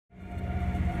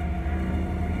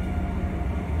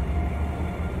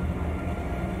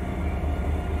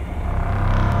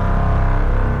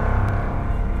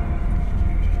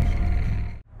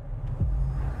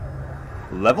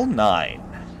Level 9.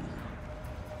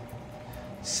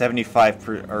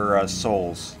 75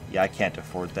 souls. Yeah, I can't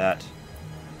afford that.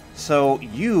 So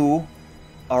you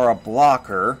are a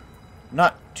blocker.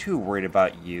 Not too worried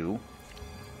about you.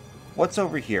 What's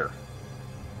over here?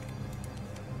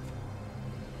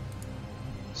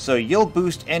 So you'll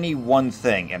boost any one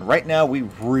thing, and right now we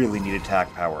really need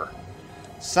attack power.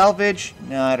 Salvage?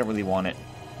 No, I don't really want it.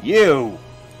 You!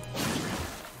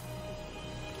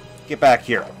 Get back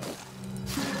here.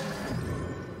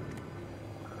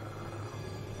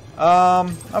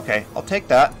 Okay, I'll take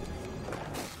that.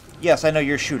 Yes, I know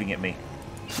you're shooting at me.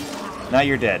 Now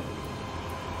you're dead.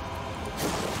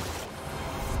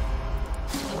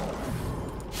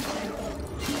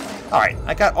 Alright,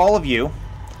 I got all of you.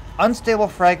 Unstable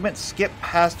fragment, skip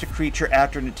past a creature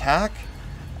after an attack.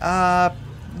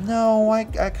 No, I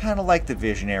kind of like the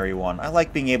visionary one. I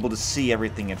like being able to see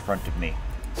everything in front of me.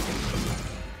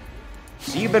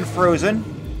 So you've been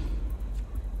frozen.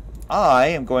 I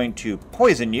am going to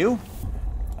poison you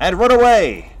and run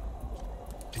away.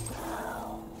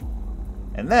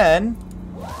 And then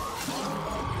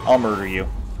I'll murder you.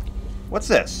 What's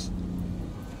this?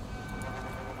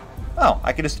 Oh,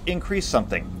 I can just increase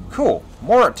something. Cool.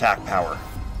 More attack power.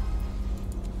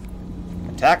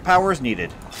 Attack power is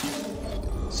needed.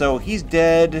 So he's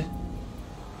dead.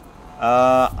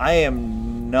 I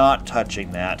am not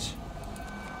touching that.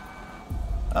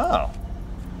 Oh.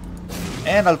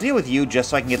 And I'll deal with you just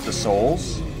so I can get the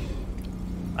souls.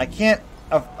 I can't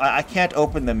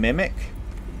open the mimic,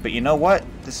 but you know what?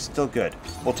 This is still good.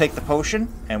 We'll take the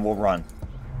potion and we'll run.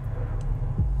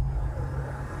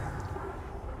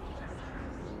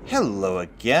 Hello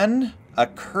again. A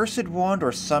cursed wand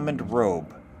or summoned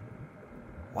robe.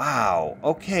 Wow.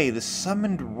 Okay, the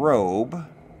summoned robe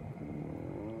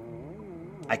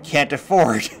I can't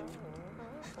afford.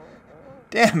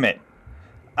 Damn it.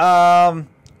 The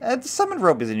summoned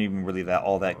robe isn't even really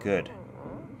all that good.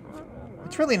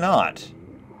 It's really not.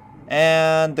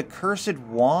 And the cursed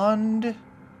wand.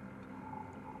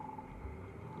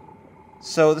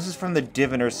 So this is from the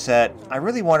Diviner set. I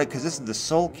really want it because this is the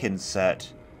Soulkin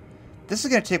set. This is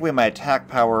going to take away my attack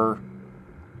power.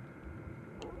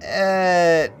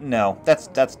 No,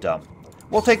 that's dumb.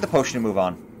 We'll take the potion and move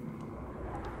on.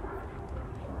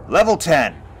 Level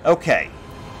 10. Okay.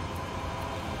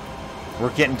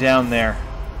 We're getting down there.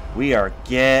 We are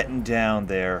getting down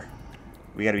there.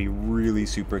 We got to be really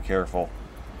super careful.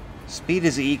 Speed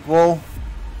is equal.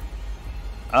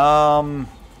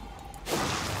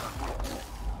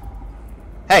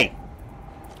 Hey!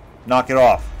 Knock it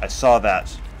off. I saw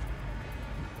that.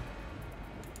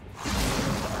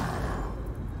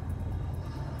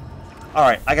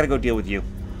 Alright, I gotta go deal with you.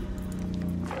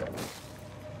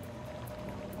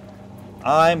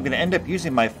 I'm gonna end up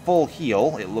using my full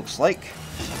heal, it looks like.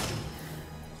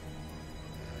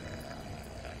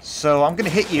 So I'm gonna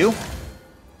hit you.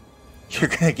 You're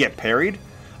gonna get parried.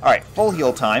 Alright, full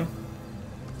heal time.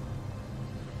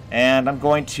 And I'm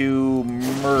going to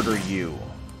murder you.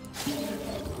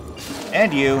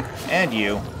 And you. And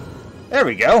you. There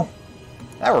we go.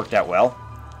 That worked out well.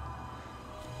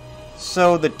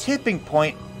 So the tipping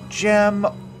point, gem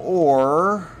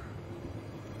or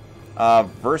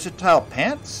versatile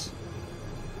pants?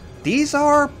 These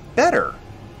are better.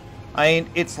 I mean,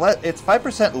 it's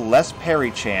 5% less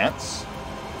parry chance.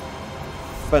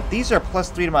 But these are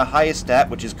 +3 to my highest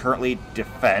stat, which is currently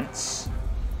defense.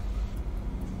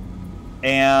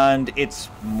 And it's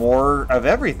more of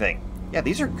everything. Yeah,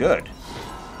 these are good.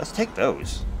 Let's take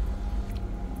those.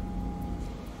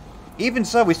 Even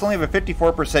so, we still only have a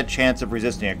 54% chance of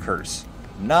resisting a curse.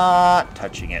 Not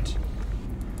touching it.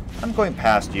 I'm going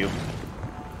past you.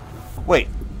 Wait.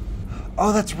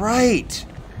 Oh, that's right!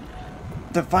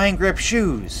 Divine Grip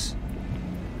shoes.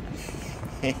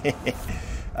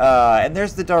 And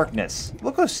there's the darkness.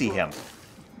 We'll go see him.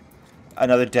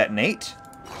 Another detonate.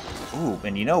 Ooh,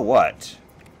 and you know what?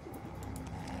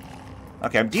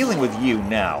 Okay, I'm dealing with you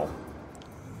now.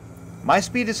 My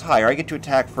speed is higher. I get to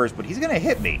attack first, but he's going to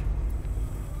hit me.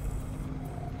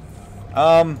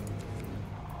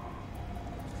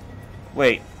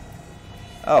 Wait.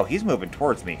 Oh, he's moving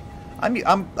towards me.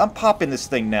 I'm popping this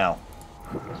thing now.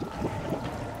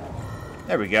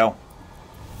 There we go.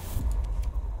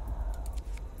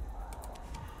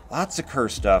 Lots of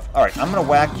curse stuff. Alright, I'm gonna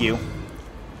whack you.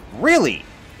 Really?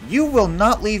 You will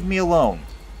not leave me alone.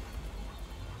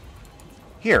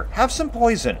 Here, have some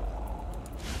poison.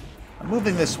 I'm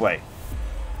moving this way.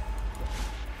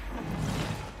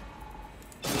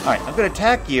 Alright, I'm gonna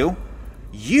attack you.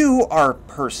 You are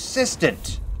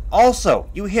persistent. Also,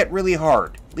 you hit really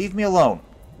hard. Leave me alone.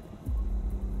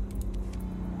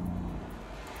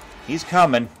 He's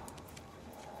coming.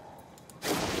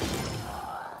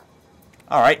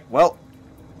 Alright, well.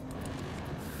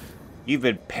 You've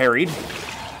been parried.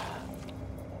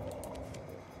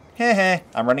 Heh,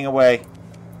 I'm running away.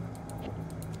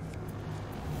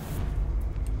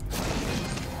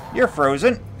 You're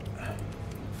frozen.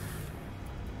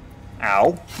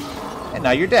 Ow. And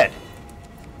now you're dead.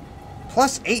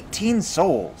 Plus 18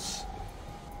 souls.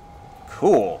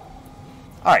 Cool.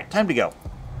 Alright, time to go.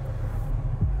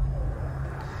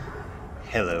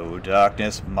 Hello,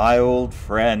 darkness, my old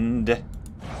friend.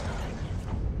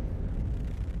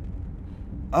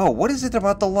 Oh, what is it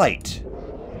about the light?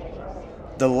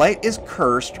 The light is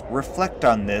cursed. Reflect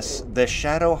on this. The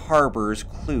shadow harbors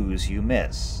clues you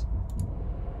miss.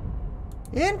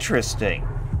 Interesting.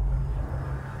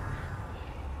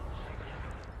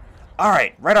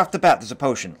 Alright, right off the bat, there's a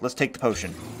potion. Let's take the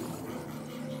potion.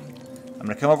 I'm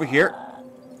gonna come over here.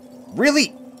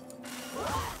 Really?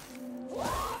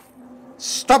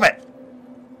 Stop it!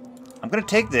 I'm gonna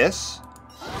take this,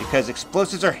 because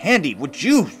explosives are handy. Would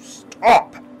you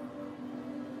stop?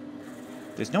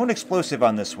 There's no explosive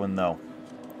on this one, though.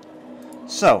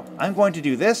 So, I'm going to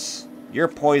do this. You're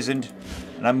poisoned,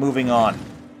 and I'm moving on.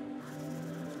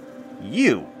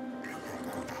 You.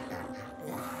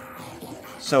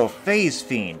 So, Phase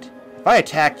Fiend. If I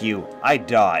attack you, I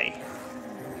die.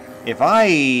 If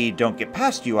I don't get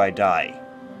past you, I die.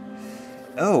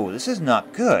 Oh, this is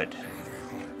not good.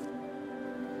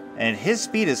 And his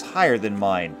speed is higher than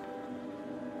mine.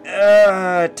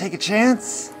 Take a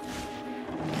chance?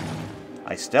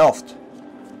 I stealthed.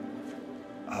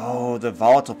 Oh, the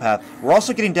volatile path. We're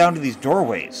also getting down to these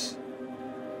doorways.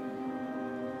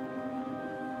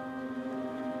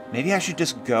 Maybe I should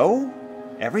just go?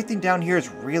 Everything down here is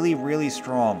really, really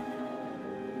strong.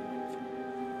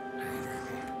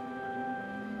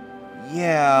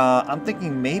 Yeah, I'm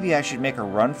thinking maybe I should make a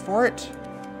run for it.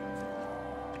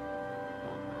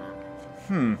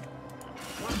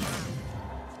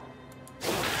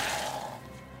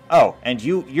 Oh, and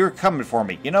you're coming for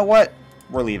me. You know what?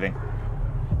 We're leaving.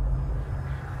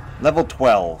 Level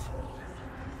 12.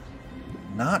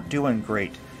 Not doing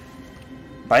great.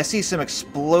 But I see some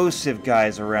explosive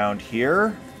guys around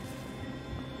here.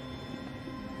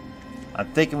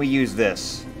 I'm thinking we use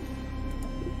this.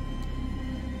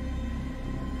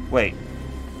 Wait.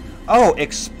 Oh,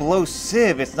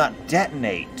 explosive. It's not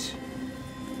detonate.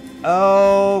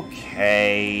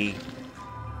 Okay.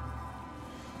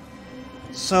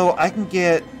 So I can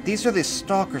get... These are the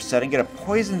Stalker set. I can get a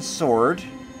poison sword,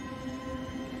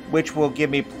 which will give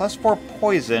me plus 4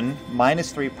 poison,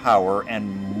 minus 3 power,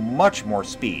 and much more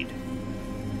speed.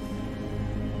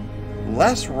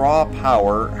 Less raw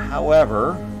power,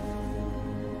 however...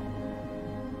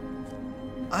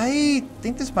 I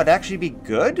think this might actually be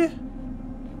good.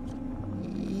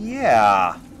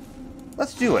 Yeah.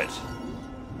 Let's do it.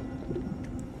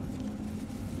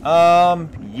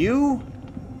 You?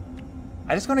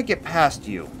 I just want to get past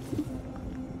you.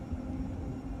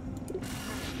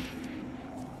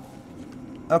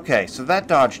 Okay, so that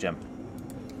dodged him.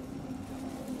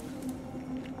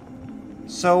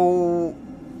 So...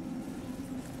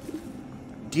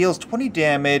 deals 20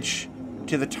 damage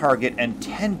to the target and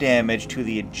 10 damage to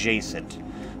the adjacent.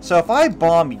 So if I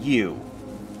bomb you,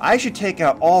 I should take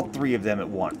out all 3 of them at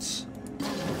once.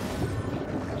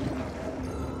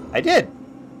 I did!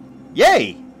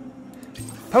 Yay!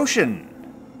 Potion!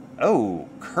 Oh,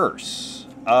 curse.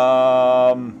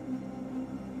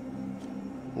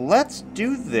 Let's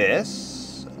do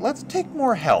this. Let's take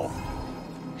more health.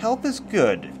 Health is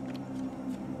good.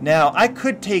 Now, I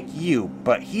could take you,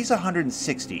 but he's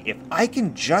 160. If I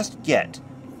can just get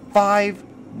 5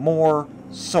 more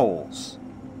souls,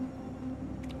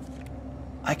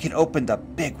 I can open the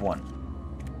big one.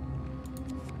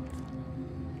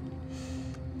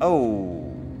 Oh.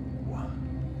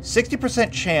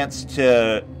 60% chance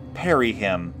to parry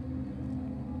him.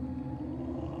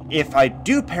 If I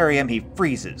do parry him, he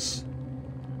freezes.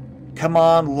 Come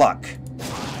on, luck.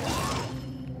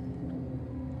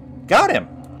 Got him.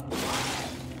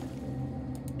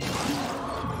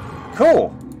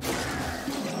 Cool.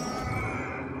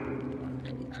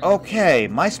 Okay,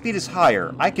 my speed is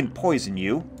higher. I can poison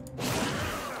you.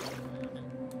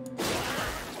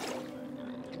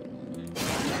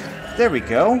 There we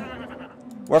go.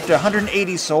 We're up to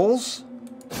 180 souls.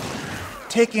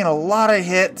 Taking a lot of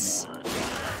hits.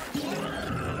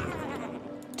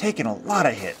 Taking a lot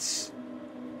of hits.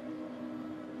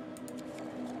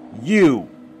 You.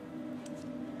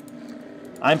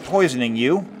 I'm poisoning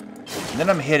you. And then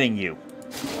I'm hitting you.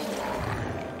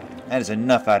 That is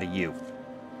enough out of you.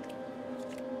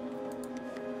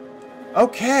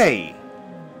 Okay.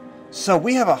 So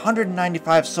we have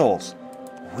 195 souls.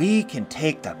 We can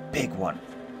take the big one.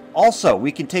 Also,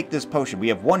 we can take this potion. We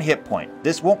have 1 hit point.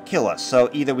 This won't kill us, so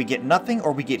either we get nothing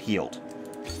or we get healed.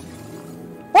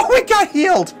 Oh, we got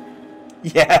healed!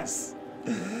 Yes!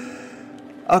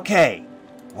 Okay,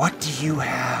 what do you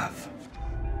have?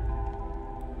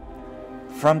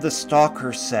 From the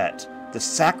Stalker set, the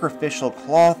Sacrificial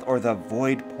Cloth or the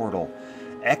Void Portal.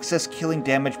 Excess killing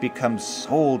damage becomes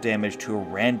soul damage to a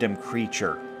random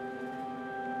creature.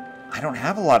 I don't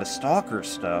have a lot of Stalker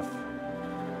stuff,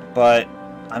 but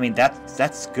I mean,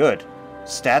 that's good.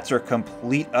 Stats are a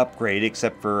complete upgrade,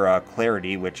 except for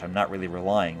Clarity, which I'm not really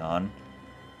relying on.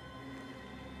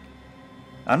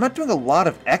 I'm not doing a lot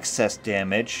of excess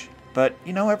damage, but,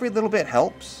 you know, every little bit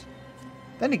helps.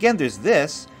 Then again, there's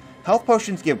this. Health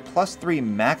potions give +3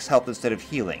 max health instead of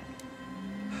healing.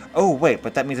 Oh, wait,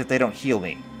 but that means that they don't heal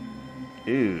me.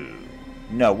 Ooh.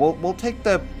 No, we'll take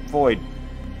the Void.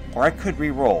 Or I could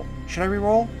re-roll. Should I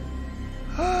re-roll?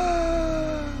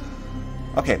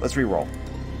 Okay, let's re-roll.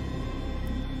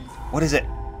 What is it?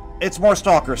 It's more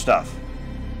Stalker stuff.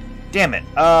 Damn it.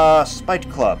 Spiked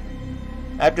Club.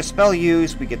 After spell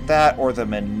use, we get that, or the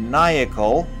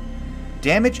Maniacal.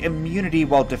 Damage immunity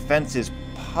while defense is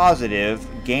positive.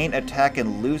 Gain attack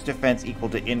and lose defense equal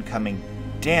to incoming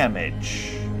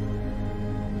damage.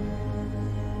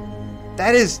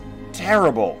 That is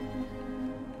terrible.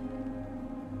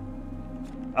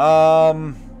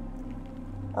 Or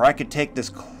I could take this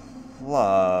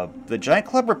club. The giant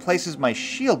club replaces my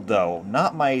shield, though,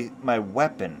 not my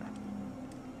weapon.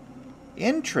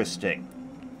 Interesting.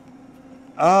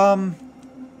 I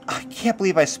can't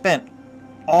believe I spent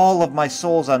all of my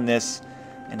souls on this,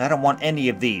 and I don't want any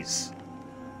of these.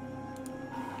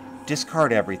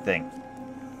 Discard everything.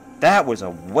 That was a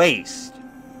waste.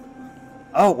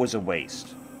 Oh, it was a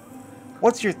waste.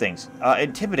 What's your things?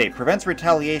 Intimidate. Prevents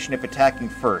retaliation if attacking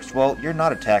first. Well, you're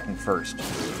not attacking first.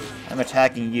 I'm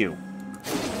attacking you.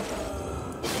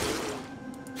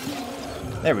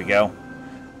 There we go.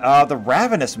 The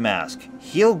Ravenous Mask.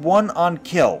 Heal 1 on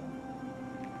kill.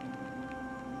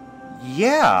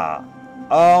 Yeah.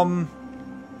 I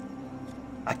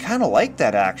kind of like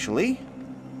that, actually.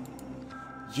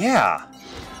 Yeah.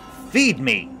 Feed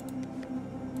me.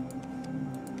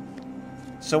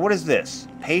 So what is this?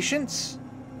 Patience?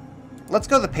 Let's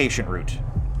go the patient route.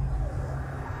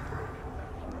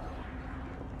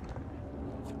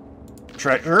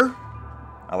 Treasure?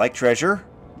 I like treasure.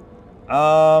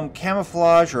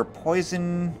 Camouflage or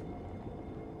poison.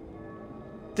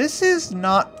 This is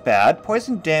not bad.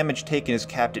 Poison damage taken is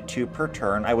capped at 2 per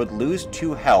turn. I would lose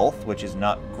 2 health, which is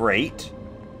not great.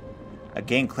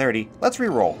 Gain clarity. Let's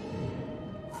reroll.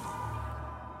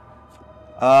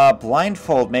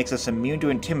 Blindfold makes us immune to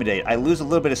intimidate. I lose a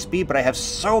little bit of speed, but I have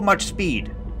so much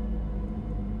speed.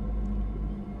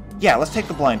 Yeah, let's take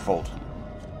the blindfold.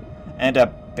 And a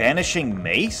banishing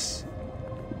mace?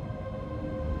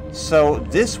 So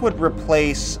this would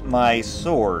replace my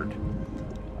sword.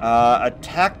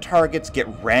 Attack targets get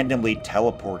randomly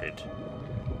teleported.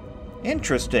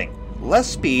 Interesting. Less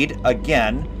speed,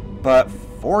 again, but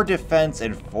 4 defense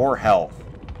and 4 health.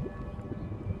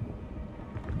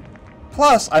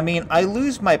 Plus, I mean, I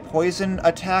lose my poison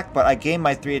attack, but I gain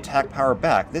my 3 attack power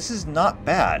back. This is not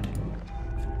bad.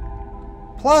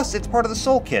 Plus, it's part of the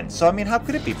Soulkin, so I mean, how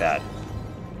could it be bad?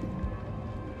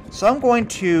 So I'm going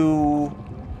to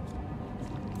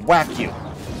whack you.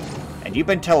 And you've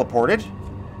been teleported.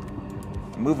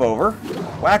 Move over.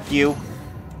 Whack you.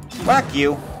 Whack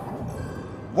you.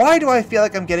 Why do I feel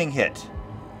like I'm getting hit?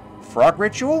 Frog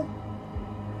Ritual?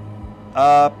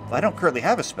 I don't currently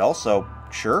have a spell, so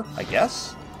sure, I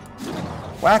guess.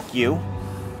 Whack you.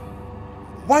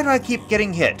 Why do I keep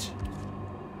getting hit?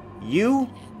 You?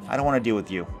 I don't want to deal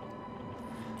with you.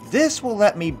 This will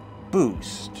let me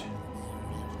boost.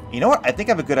 You know what? I think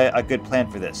I have a good plan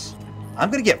for this. I'm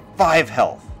going to get 5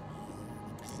 health.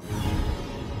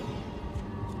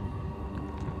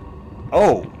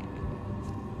 Oh.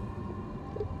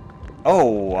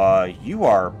 Oh, you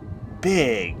are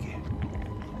big.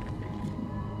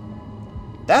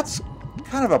 That's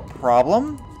kind of a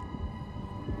problem.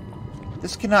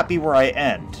 This cannot be where I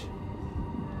end.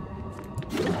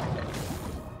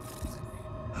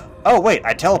 Oh, wait,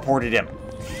 I teleported him.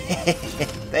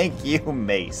 Thank you,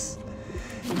 Mace.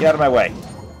 Get out of my way.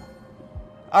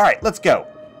 Alright, let's go.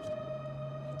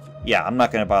 Yeah, I'm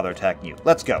not going to bother attacking you.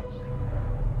 Let's go.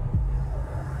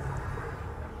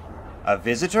 A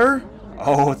visitor?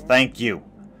 Oh, thank you.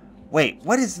 Wait,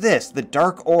 what is this? The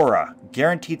Dark Aura.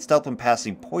 Guaranteed stealth when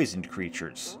passing poisoned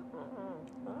creatures.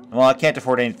 Well, I can't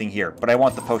afford anything here, but I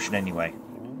want the potion anyway.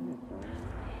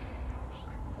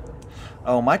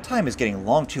 Oh, my time is getting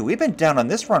long, too. We've been down on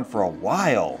this run for a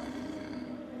while.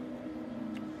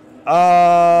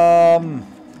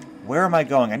 Where am I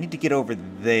going? I need to get over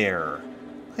there.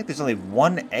 I think there's only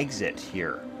one exit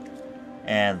here.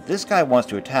 And this guy wants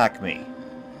to attack me.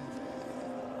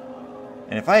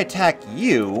 And if I attack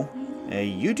you,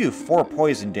 you do 4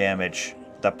 poison damage.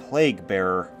 The Plague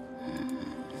Bearer.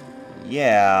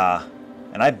 Yeah.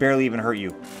 And I barely even hurt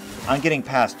you. I'm getting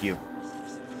past you.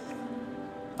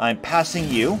 I'm passing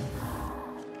you.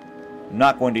 I'm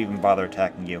not going to even bother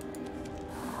attacking you.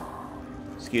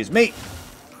 Excuse me.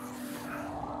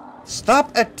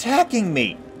 Stop attacking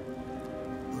me!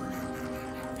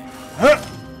 Huh.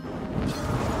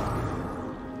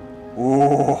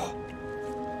 Ooh.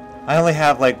 I only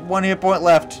have like 1 hit point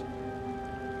left.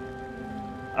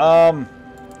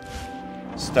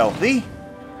 Stealthy.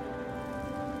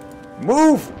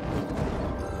 Move!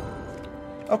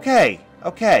 Okay,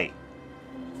 okay.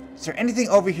 Is there anything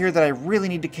over here that I really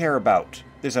need to care about?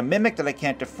 There's a mimic that I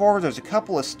can't afford. There's a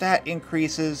couple of stat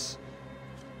increases.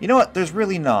 You know what? There's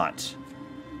really not.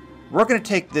 We're going to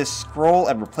take this scroll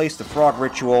and replace the frog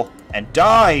ritual and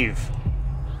dive!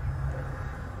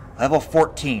 Level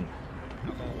 14.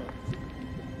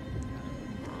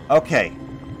 Okay.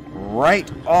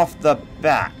 Right off the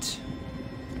bat.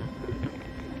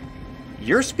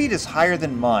 Your speed is higher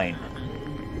than mine.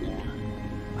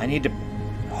 I need to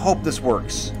hope this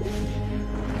works.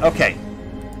 Okay.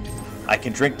 I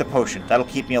can drink the potion. That'll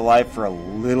keep me alive for a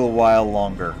little while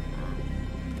longer.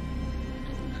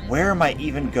 Where am I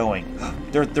even going?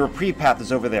 The reprieve path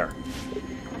is over there.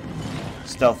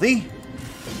 Stealthy.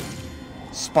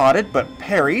 Spotted, but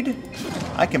parried.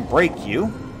 I can break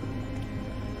you.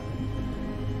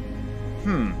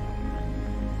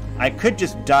 I could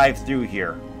just dive through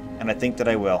here, and I think that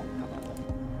I will.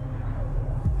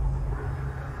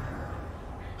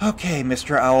 Okay,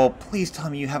 Mr. Owl, please tell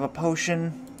me you have a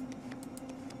potion.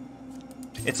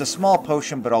 It's a small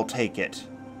potion, but I'll take it.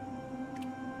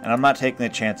 And I'm not taking a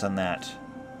chance on that.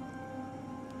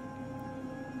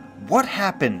 What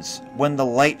happens when the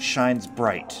light shines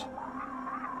bright?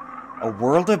 A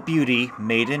world of beauty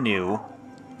made anew,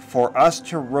 for us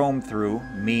to roam through,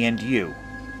 me and you.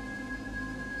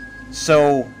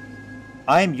 So,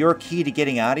 I'm your key to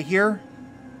getting out of here?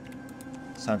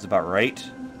 Sounds about right.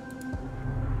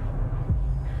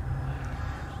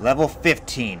 Level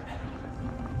 15.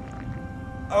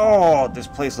 Oh, this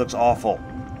place looks awful.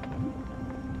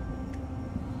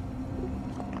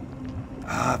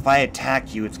 If I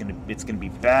attack you, it's gonna be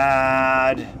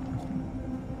bad.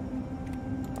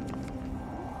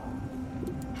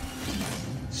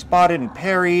 Spotted and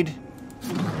parried.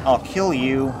 I'll kill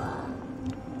you.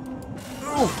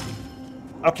 Oof.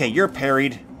 Okay, you're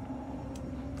parried.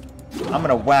 I'm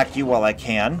gonna whack you while I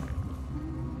can.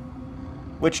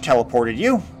 Which teleported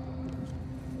you?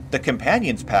 The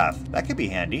companion's path. That could be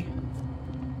handy.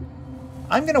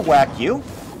 I'm gonna whack you.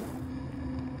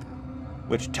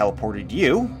 Which teleported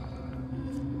you.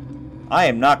 I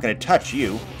am not gonna touch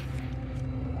you.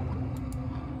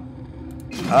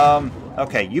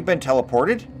 Okay, you've been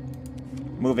teleported.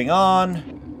 Moving on.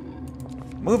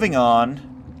 Moving on.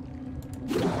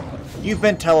 You've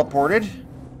been teleported.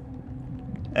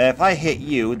 If I hit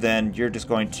you, then you're just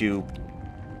going to...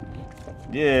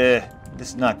 this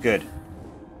is not good.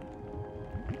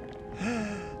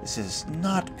 This is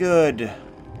not good.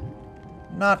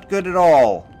 Not good at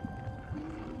all.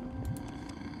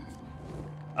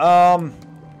 I'm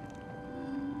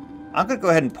going to go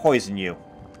ahead and poison you.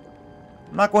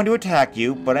 I'm not going to attack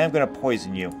you, but I am going to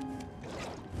poison you.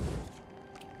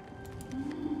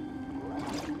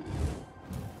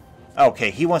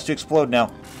 Okay, he wants to explode now.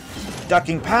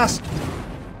 Ducking past.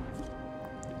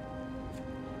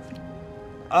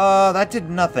 That did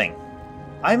nothing.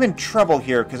 I'm in trouble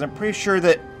here, because I'm pretty sure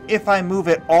that if I move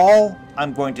at all,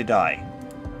 I'm going to die.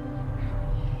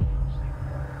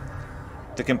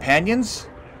 The companions?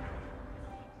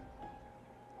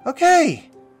 Okay!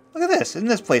 Look at this. Isn't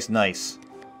this place nice?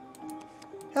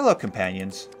 Hello,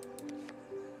 companions.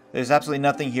 There's absolutely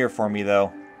nothing here for me,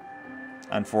 though.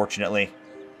 Unfortunately.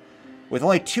 With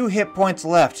only 2 hit points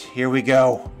left, here we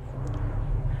go.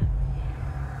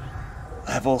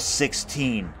 Level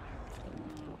 16.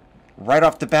 Right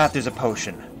off the bat, there's a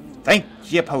potion. Thank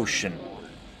you, potion.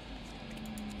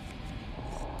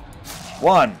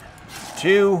 1,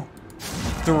 2,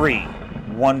 3.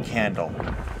 1 candle.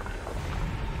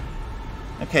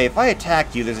 Okay, if I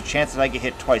attack you, there's a chance that I get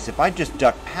hit twice. If I just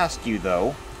duck past you,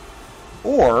 though...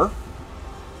 Or...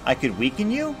 I could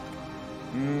weaken you?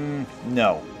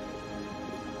 No.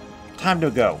 Time to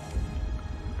go.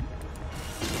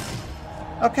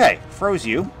 Okay, froze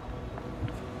you.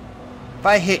 If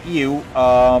I hit you,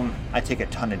 I take a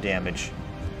ton of damage.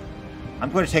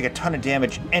 I'm going to take a ton of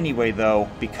damage anyway, though,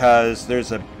 because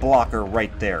there's a blocker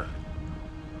right there.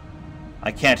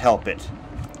 I can't help it.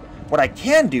 What I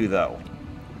can do, though,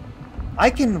 I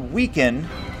can weaken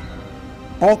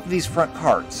both of these front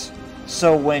carts.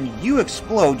 So when you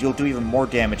explode, you'll do even more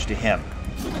damage to him.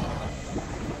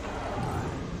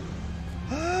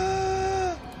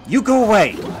 You go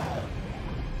away!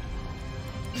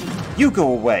 You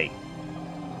go away!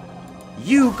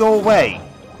 You go away!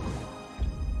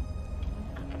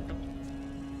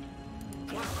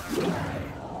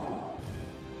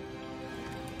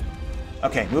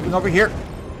 Okay, moving over here.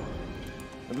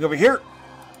 Moving over here.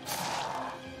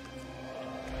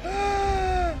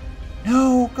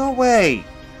 No, go away!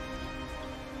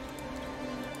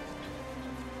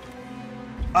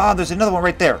 Ah, there's another one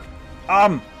right there.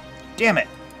 Damn it.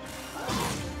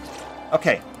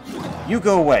 Okay, you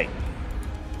go away.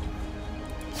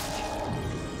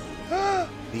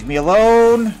 Leave me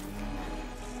alone!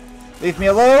 Leave me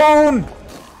alone!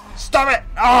 Stop it!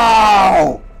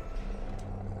 Oh!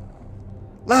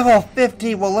 Level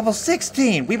 50, well, level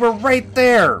 16! We were right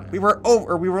there! We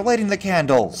were lighting the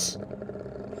candles.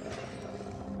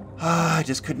 I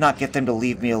just could not get them to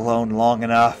leave me alone long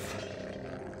enough.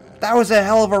 That was a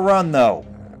hell of a run, though.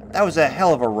 That was a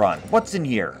hell of a run. What's in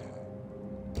here?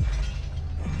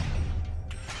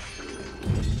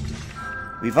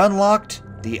 We've unlocked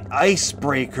the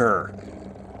icebreaker.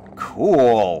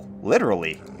 Cool.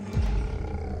 Literally.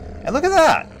 And look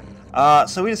at that.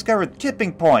 So we discovered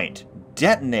tipping point,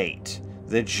 detonate,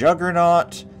 the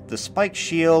juggernaut, the spike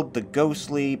shield, the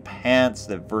ghostly pants,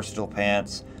 the versatile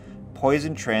pants,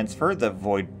 poison transfer, the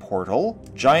void portal,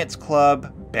 giant's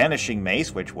club, banishing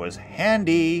mace, which was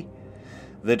handy,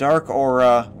 the dark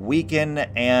aura, weaken,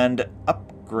 and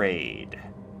upgrade.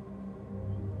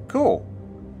 Cool.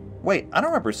 Wait, I don't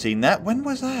remember seeing that. When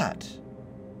was that?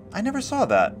 I never saw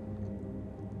that.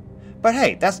 But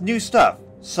hey, that's new stuff.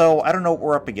 So I don't know what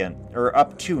we're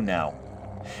up to now.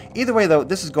 Either way, though,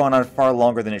 this has gone on far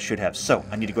longer than it should have. So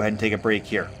I need to go ahead and take a break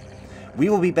here. We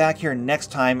will be back here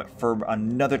next time for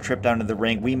another trip down to the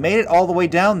ring. We made it all the way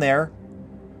down there.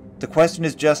 The question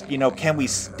is just, you know, can we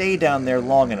stay down there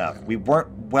long enough? We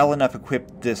weren't well enough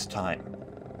equipped this time.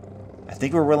 I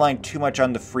think we're relying too much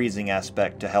on the freezing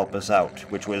aspect to help us out,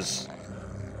 which was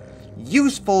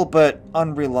useful but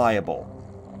unreliable.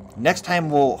 Next time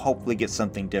we'll hopefully get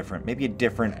something different, maybe a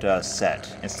different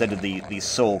set instead of the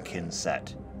Soulkin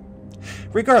set.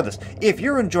 Regardless, if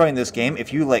you're enjoying this game,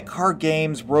 if you like card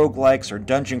games, roguelikes, or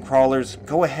dungeon crawlers,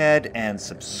 go ahead and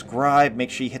subscribe. Make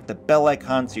sure you hit the bell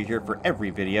icon so you're here for every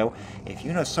video. If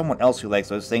you know someone else who likes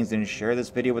those things, then share this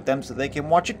video with them so they can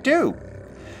watch it too.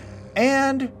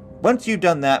 And once you've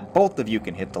done that, both of you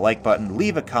can hit the like button,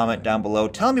 leave a comment down below,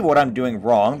 tell me what I'm doing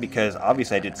wrong, because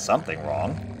obviously I did something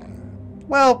wrong.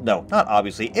 Well, no, not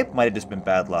obviously, it might have just been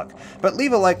bad luck. But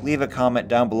leave a like, leave a comment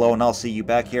down below, and I'll see you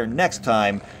back here next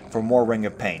time for more Ring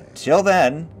of Pain. Till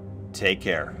then, take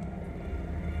care.